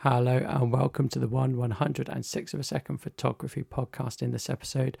Hello and welcome to the 1/106 of a second photography podcast. In this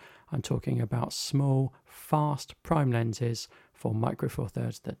episode, I'm talking about small, fast prime lenses for Micro Four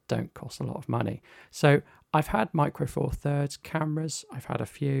Thirds that don't cost a lot of money. So I've had Micro Four Thirds cameras, I've had a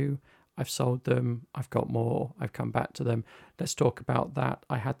few, I've sold them, I've got more, I've come back to them. Let's talk about that.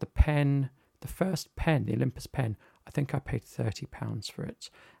 I had the pen, the first pen, the Olympus pen. I think I paid £30 for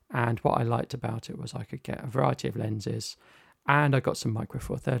it. And what I liked about it was I could get a variety of lenses. And I got some Micro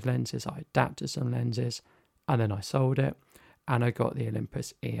Four Thirds lenses, I adapted some lenses, and then I sold it, and I got the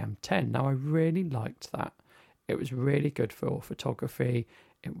Olympus EM10. Now, I really liked that. It was really good for photography.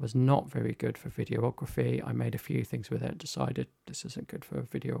 It was not very good for videography. I made a few things with it, decided this isn't good for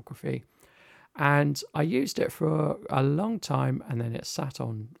videography. And I used it for a long time, and then it sat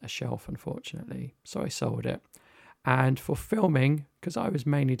on a shelf, unfortunately. So I sold it. And for filming, because I was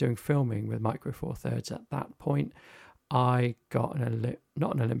mainly doing filming with Micro Four Thirds at that point, I got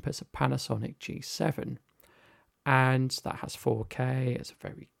not an Olympus, a Panasonic G7, and that has 4K. It's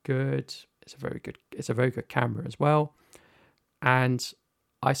very good. It's a very good camera as well. And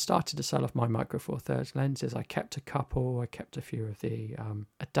I started to sell off my Micro Four Thirds lenses. I kept a couple. I kept a few of the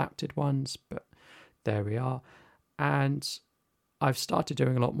adapted ones, but there we are. And I've started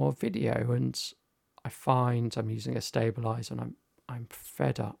doing a lot more video, and I find I'm using a stabilizer, and I'm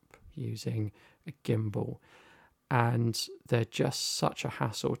fed up using a gimbal. And they're just such a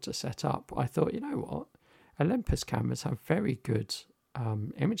hassle to set up. I thought, you know what? Olympus cameras have very good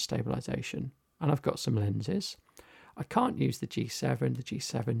image stabilization, and I've got some lenses. I can't use the G7. The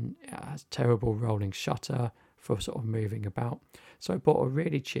G7 has terrible rolling shutter for sort of moving about. So I bought a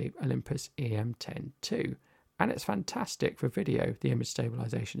really cheap Olympus EM10 II, and it's fantastic for video. The image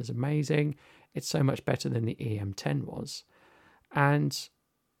stabilization is amazing. It's so much better than the EM10 was. And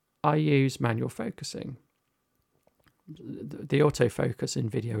I use manual focusing. The autofocus in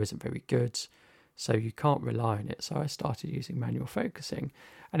video isn't very good, so you can't rely on it. So I started using manual focusing,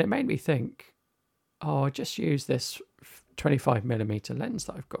 and it made me think, oh, I just use this 25mm lens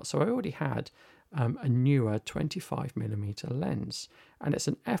that I've got. So I already had a newer 25mm lens, and it's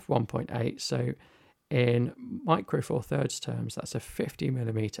an f1.8. So in Micro Four Thirds terms, that's a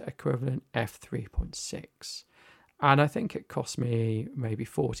 50mm equivalent f3.6. And I think it cost me maybe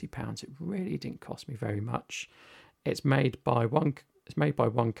 £40. It really didn't cost me very much. It's made by one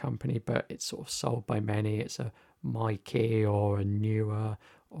company, but it's sort of sold by many. It's a Meike or a Neewer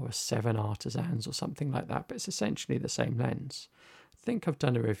or a Seven Artisans or something like that, but it's essentially the same lens. I think I've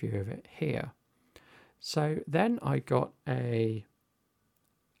done a review of it here. So then I got a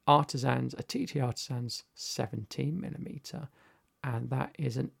TT Artisans 17mm, and that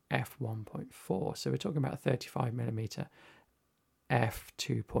is an f1.4. So we're talking about a 35mm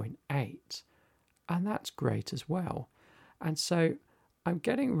f2.8. And that's great as well. And so I'm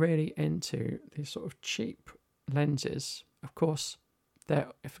getting really into these sort of cheap lenses. Of course,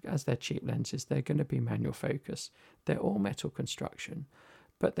 as they're cheap lenses, they're going to be manual focus. They're all metal construction,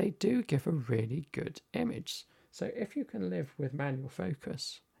 but they do give a really good image. So if you can live with manual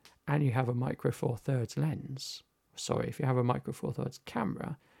focus and you have a Micro Four Thirds lens, if you have a Micro Four Thirds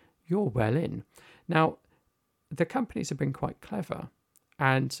camera, you're well in. Now, the companies have been quite clever,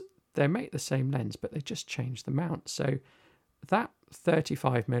 and they make the same lens, but they just change the mount. So that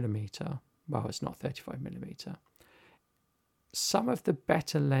 35mm, well, it's not 35mm. Some of the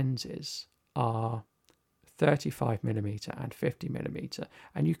better lenses are 35mm and 50mm,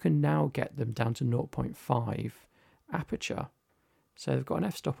 and you can now get them down to 0.5 aperture. So they've got an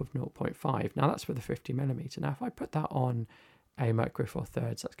f-stop of 0.5. Now that's for the 50mm. Now if I put that on a Micro Four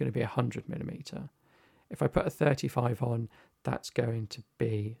Thirds, that's going to be 100mm. If I put a 35 on, that's going to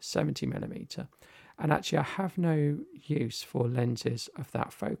be 70mm. And actually, I have no use for lenses of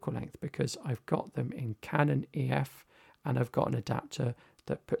that focal length because I've got them in Canon EF, and I've got an adapter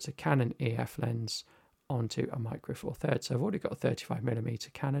that puts a Canon EF lens onto a Micro Four Thirds. So I've already got a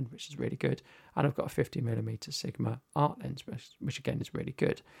 35mm Canon, which is really good, and I've got a 50mm Sigma art lens, which again is really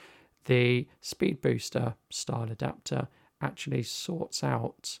good. The Speed Booster style adapter actually sorts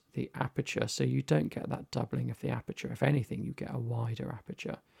out the aperture, so you don't get that doubling of the aperture. If anything, you get a wider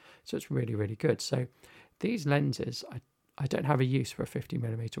aperture. So it's really, really good. So these lenses, I don't have a use for a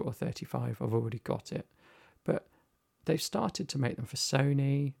 50mm or 35. I've already got it. But they've started to make them for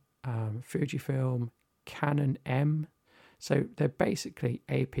Sony, Fujifilm, Canon M. So they're basically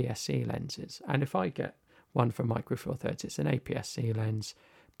APS-C lenses. And if I get one for Micro Four Thirds, it's an APS-C lens,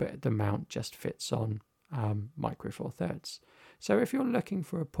 but the mount just fits on Micro Four Thirds. So if you're looking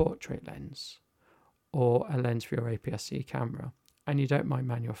for a portrait lens or a lens for your APS-C camera and you don't mind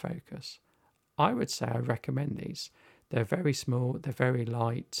manual focus, I would say I recommend these. They're very small, they're very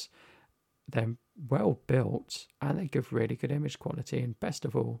light, they're well built, and they give really good image quality, and best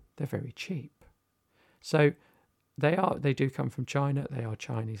of all, they're very cheap. So they do come from China. They are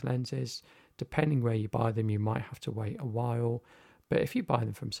Chinese lenses. Depending where you buy them, you might have to wait a while, but if you buy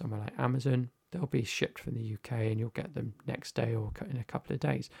them from somewhere like Amazon, they'll be shipped from the UK and you'll get them next day or in a couple of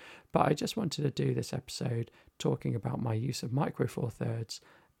days. But I just wanted to do this episode talking about my use of Micro Four Thirds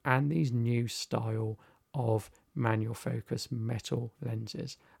and these new style of manual focus metal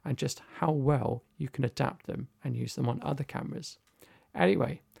lenses, and just how well you can adapt them and use them on other cameras.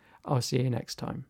 Anyway, I'll see you next time.